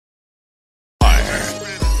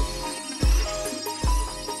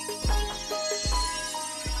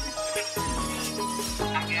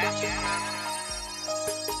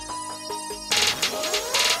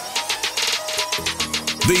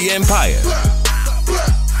The Empire.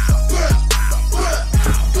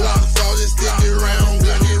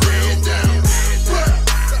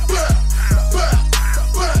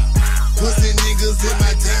 Pussy niggas in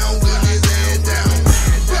my town, gun his head down.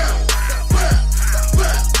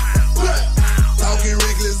 Talking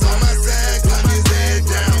reckless on my side, gun his head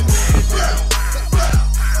down.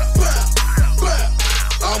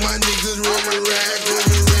 All my niggas rolling rag, gun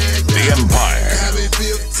his head down. The Empire. I've been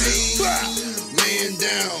 15, man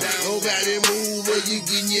down. Nobody move or you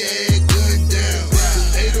getting your head gunned down.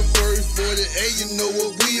 81st, 48, you know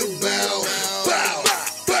what we about. Bow,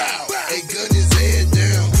 bow, hey, gun his head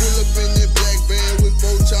down. Pull up in that black van with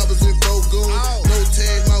 4 choppers and 4 goons. No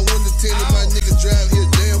tag, my window tinted, my niggas drive here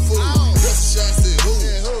damn fool. What's the shot said who?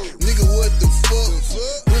 Nigga, what the fuck?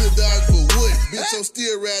 Really dodge for what? Bitch, I'm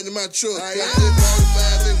still riding my truck. Got that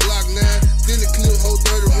 45 and Glock 9. Still the clip, hold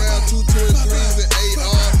 30 round, 223s and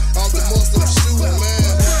AR. Off the muscle, I'm shooting,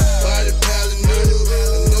 man. Body piling up.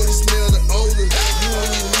 I know you smell the odor. You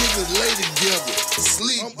and these niggas lay together.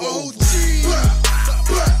 Sleep over.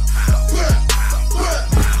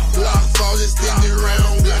 Block fall, just standing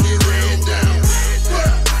around, gun his head down.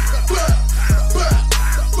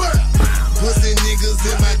 Pussy niggas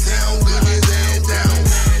in my town, gun his head down.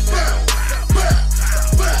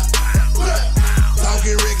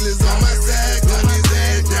 Talking reckless on my side, gun his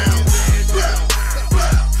head down.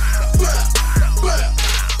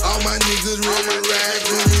 All my niggas rolling rag,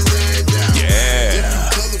 gun his head down. Yeah.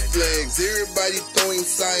 Color flags, everybody throwing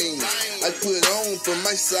signs. I put on from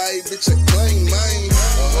my side, bitch, I claim mine.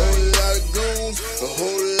 A whole lot of goons, a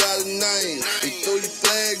whole lot of names. They throw your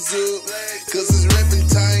flags up, cause it's rapping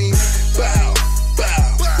time. Bow,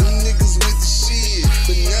 bow, them niggas with the shit.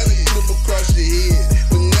 But now they flip across the head,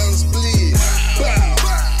 but now I'm split. Bow,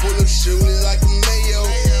 pull up shooting like a mayo.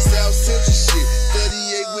 South Central shit,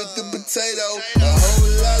 38 with the potato.